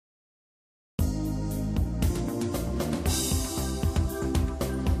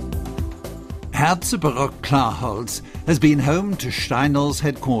Herzebruck Klarholz has been home to Steinel's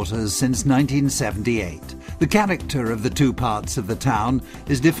headquarters since 1978. The character of the two parts of the town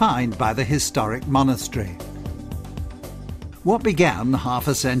is defined by the historic monastery. What began half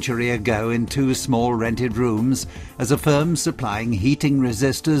a century ago in two small rented rooms as a firm supplying heating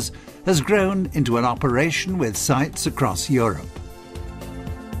resistors has grown into an operation with sites across Europe.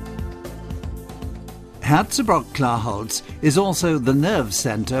 Herzebruck Klarholz is also the nerve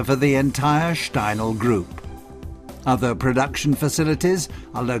centre for the entire Steinel group. Other production facilities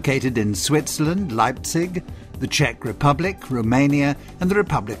are located in Switzerland, Leipzig, the Czech Republic, Romania and the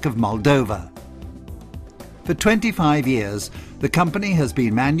Republic of Moldova. For 25 years, the company has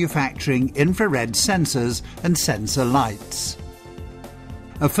been manufacturing infrared sensors and sensor lights.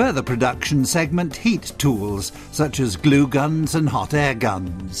 A further production segment, heat tools such as glue guns and hot air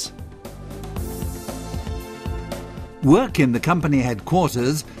guns. Work in the company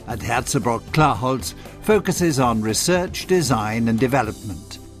headquarters at Herzebruck Klarholz focuses on research, design and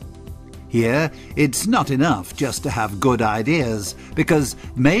development. Here, it's not enough just to have good ideas, because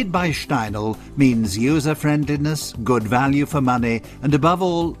made by Steinel means user-friendliness, good value for money, and above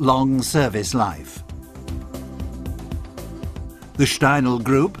all, long service life. The Steinel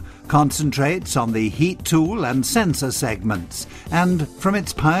Group concentrates on the heat tool and sensor segments, and from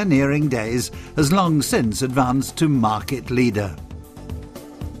its pioneering days has long since advanced to market leader.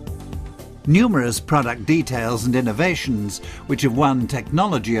 Numerous product details and innovations, which have won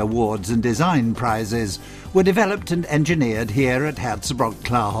technology awards and design prizes, were developed and engineered here at Herzebruck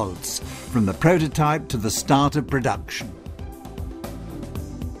Klarholz, from the prototype to the start of production.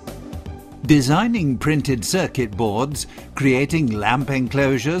 Designing printed circuit boards, creating lamp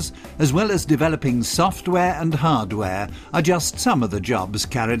enclosures, as well as developing software and hardware are just some of the jobs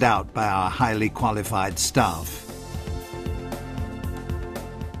carried out by our highly qualified staff.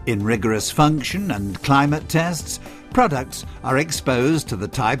 In rigorous function and climate tests, products are exposed to the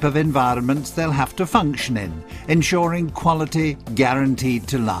type of environments they'll have to function in, ensuring quality guaranteed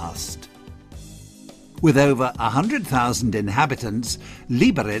to last. With over 100,000 inhabitants,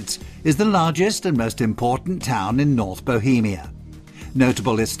 Liberec is the largest and most important town in North Bohemia.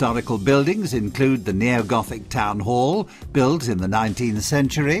 Notable historical buildings include the neo-Gothic town hall, built in the 19th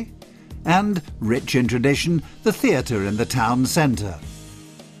century, and, rich in tradition, the theatre in the town centre.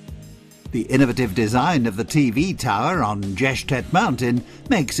 The innovative design of the TV tower on Jeshtet Mountain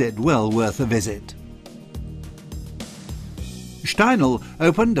makes it well worth a visit. Steinel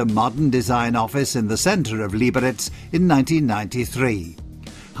opened a modern design office in the centre of Liberec in 1993.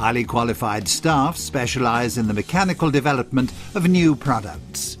 Highly qualified staff specialise in the mechanical development of new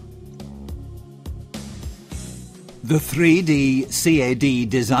products. The 3D CAD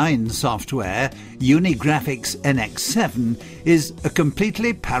design software, Unigraphics NX7, is a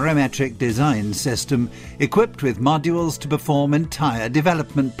completely parametric design system equipped with modules to perform entire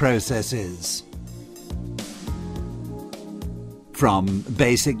development processes. From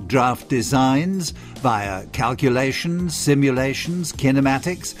basic draft designs via calculations, simulations,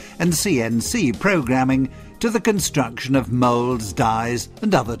 kinematics and CNC programming to the construction of moulds, dies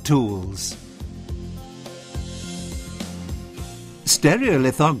and other tools.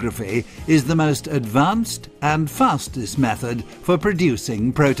 Stereolithography is the most advanced and fastest method for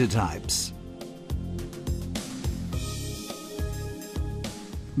producing prototypes.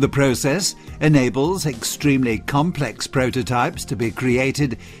 The process enables extremely complex prototypes to be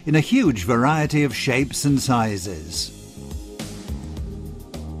created in a huge variety of shapes and sizes.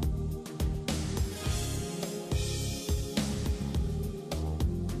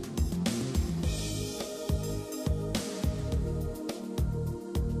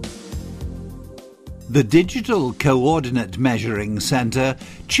 The Digital Coordinate Measuring Centre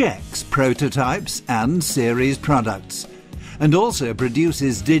checks prototypes and series products, and also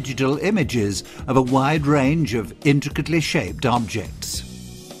produces digital images of a wide range of intricately shaped objects.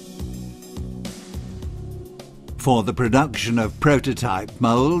 For the production of prototype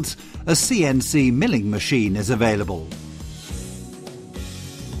moulds, a CNC milling machine is available.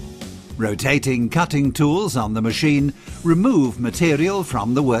 Rotating cutting tools on the machine remove material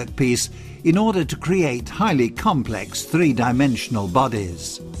from the workpiece in order to create highly complex three-dimensional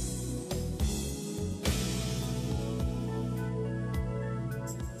bodies.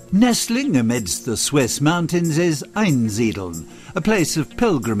 Nestling amidst the Swiss mountains is Einsiedeln, a place of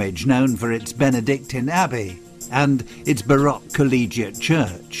pilgrimage known for its Benedictine abbey and its Baroque collegiate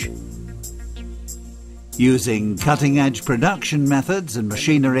church. Using cutting-edge production methods and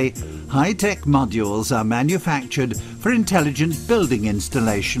machinery, high-tech modules are manufactured for intelligent building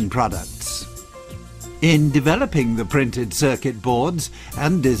installation products. In developing the printed circuit boards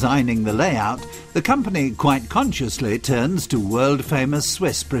and designing the layout, the company quite consciously turns to world-famous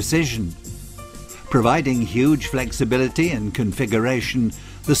Swiss precision. Providing huge flexibility and configuration,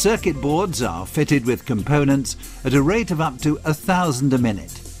 the circuit boards are fitted with components at a rate of up to 1,000 a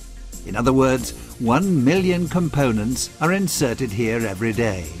minute. In other words, 1 million components are inserted here every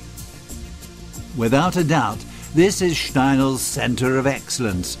day. Without a doubt, this is Steinel's centre of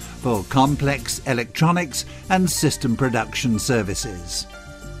excellence for complex electronics and system production services.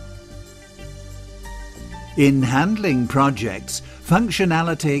 In handling projects,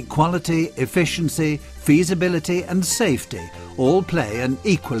 functionality, quality, efficiency, feasibility and safety all play an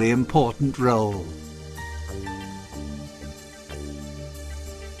equally important role.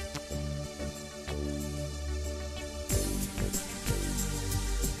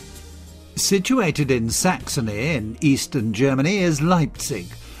 Situated in Saxony in eastern Germany is Leipzig,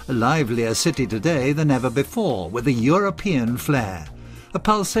 a livelier city today than ever before, with a European flair, a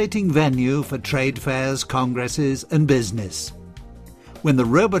pulsating venue for trade fairs, congresses and business. When the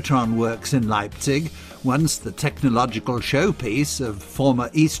Robotron works in Leipzig, once the technological showpiece of former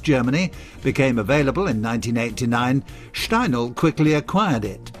East Germany, became available in 1989, Steinel quickly acquired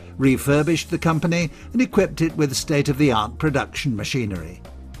it, refurbished the company and equipped it with state-of-the-art production machinery.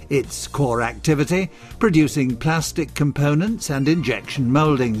 Its core activity, producing plastic components and injection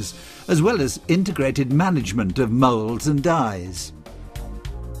mouldings, as well as integrated management of moulds and dies.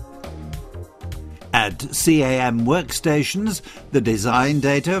 At CAM workstations, the design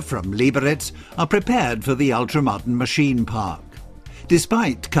data from Liberitz are prepared for the ultramodern machine park.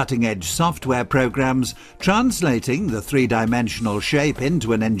 Despite cutting-edge software programs, translating the three-dimensional shape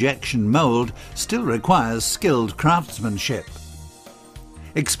into an injection mould still requires skilled craftsmanship.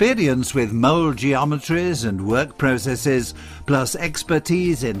 Experience with mould geometries and work processes, plus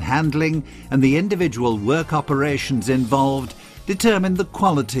expertise in handling and the individual work operations involved, determine the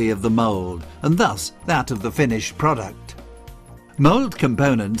quality of the mould and thus that of the finished product. Mould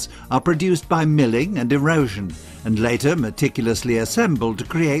components are produced by milling and erosion and later meticulously assembled to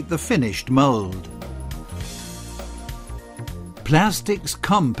create the finished mould. Plastics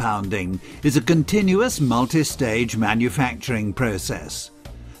compounding is a continuous multi-stage manufacturing process.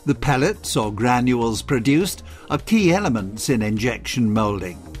 The pellets or granules produced are key elements in injection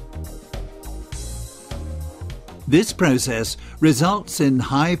moulding. This process results in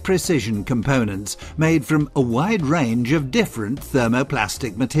high-precision components made from a wide range of different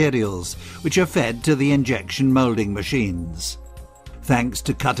thermoplastic materials, which are fed to the injection moulding machines. Thanks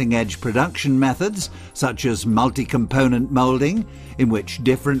to cutting-edge production methods, such as multi-component moulding, in which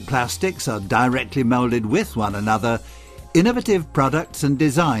different plastics are directly moulded with one another, innovative products and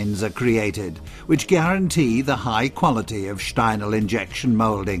designs are created, which guarantee the high quality of Steinel injection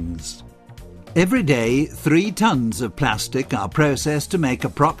mouldings. Every day, 3 tons of plastic are processed to make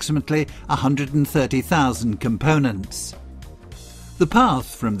approximately 130,000 components. The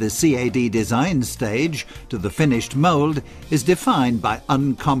path from the CAD design stage to the finished mould is defined by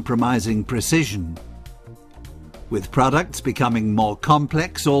uncompromising precision. With products becoming more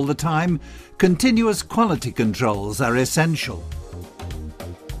complex all the time, continuous quality controls are essential.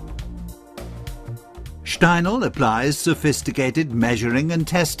 Steinel applies sophisticated measuring and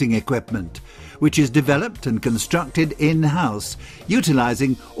testing equipment, which is developed and constructed in-house,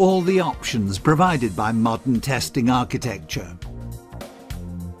 utilizing all the options provided by modern testing architecture.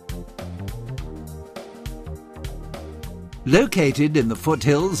 Located in the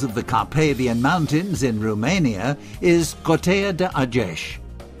foothills of the Carpathian Mountains in Romania is Cotea de Argeș.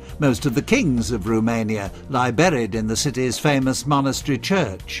 Most of the kings of Romania lie buried in the city's famous monastery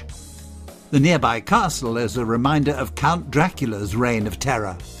church. The nearby castle is a reminder of Count Dracula's reign of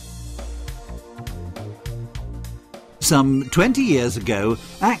terror. Some 20 years ago,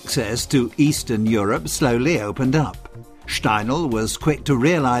 access to Eastern Europe slowly opened up. Steinel was quick to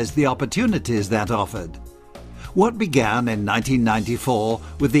realize the opportunities that offered. What began in 1994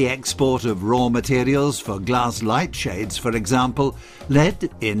 with the export of raw materials for glass light shades, for example, led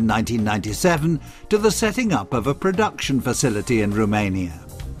in 1997 to the setting up of a production facility in Romania.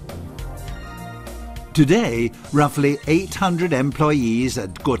 Today, roughly 800 employees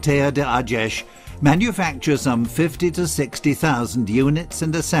at Cotea de Argeș manufacture some 50 to 60,000 units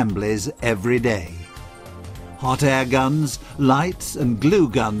and assemblies every day. Hot air guns, lights and glue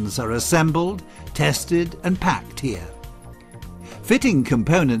guns are assembled, tested and packed here. Fitting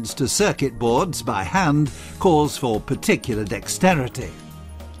components to circuit boards by hand calls for particular dexterity.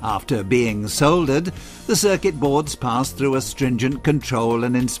 After being soldered, the circuit boards pass through a stringent control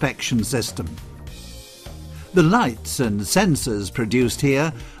and inspection system. The lights and sensors produced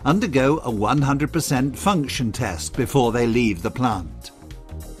here undergo a 100% function test before they leave the plant.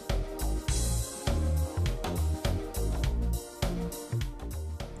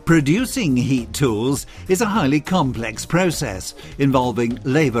 Producing heat tools is a highly complex process involving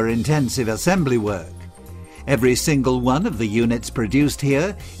labour-intensive assembly work. Every single one of the units produced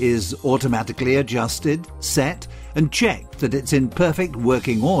here is automatically adjusted, set and checked that it's in perfect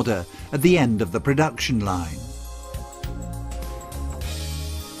working order at the end of the production line.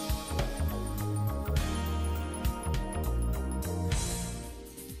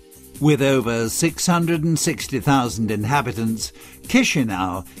 With over 660,000 inhabitants,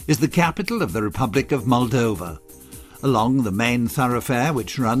 Chisinau is the capital of the Republic of Moldova. Along the main thoroughfare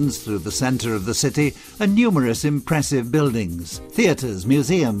which runs through the centre of the city are numerous impressive buildings, theatres,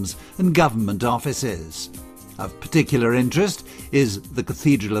 museums and government offices. Of particular interest is the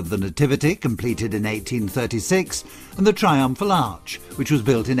Cathedral of the Nativity, completed in 1836, and the Triumphal Arch, which was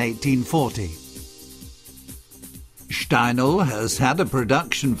built in 1840. Steinel has had a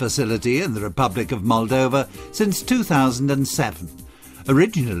production facility in the Republic of Moldova since 2007.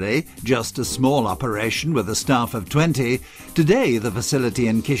 Originally just a small operation with a staff of 20, today the facility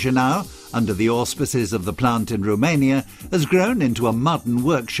in Chisinau, under the auspices of the plant in Romania, has grown into a modern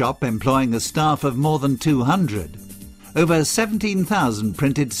workshop employing a staff of more than 200. Over 17,000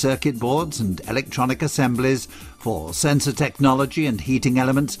 printed circuit boards and electronic assemblies for sensor technology and heating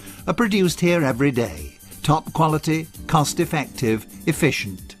elements are produced here every day. Top quality, cost-effective,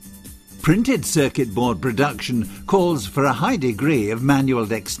 efficient. Printed circuit board production calls for a high degree of manual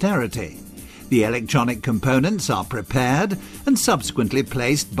dexterity. The electronic components are prepared and subsequently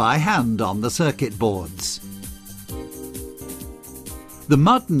placed by hand on the circuit boards. The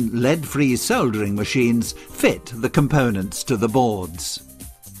modern lead-free soldering machines fit the components to the boards.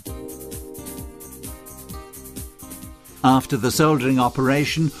 After the soldering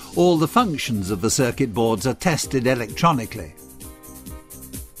operation, all the functions of the circuit boards are tested electronically.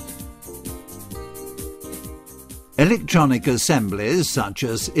 Electronic assemblies, such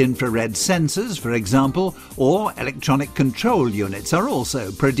as infrared sensors, for example, or electronic control units, are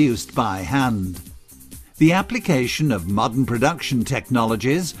also produced by hand. The application of modern production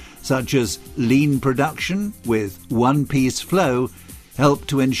technologies, such as lean production with one-piece flow, help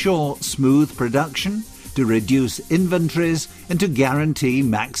to ensure smooth production, to reduce inventories and to guarantee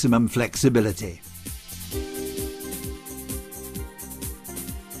maximum flexibility.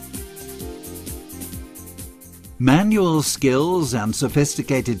 Manual skills and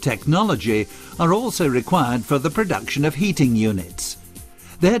sophisticated technology are also required for the production of heating units.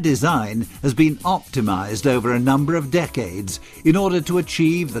 Their design has been optimized over a number of decades in order to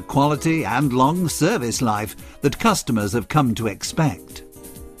achieve the quality and long service life that customers have come to expect.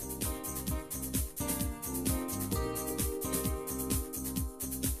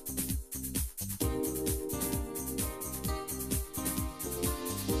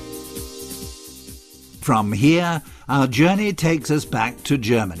 From here, our journey takes us back to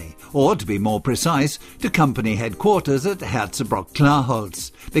Germany, or to be more precise, to company headquarters at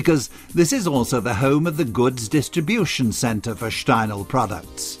Herzebrock-Klarholz, because this is also the home of the goods distribution centre for Steinel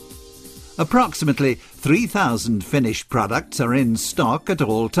products. Approximately 3,000 finished products are in stock at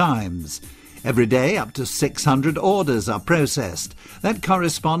all times. Every day up to 600 orders are processed. That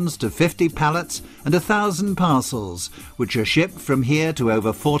corresponds to 50 pallets and 1,000 parcels, which are shipped from here to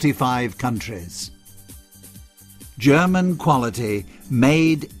over 45 countries. German quality,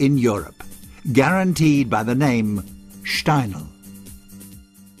 made in Europe, guaranteed by the name Steinel.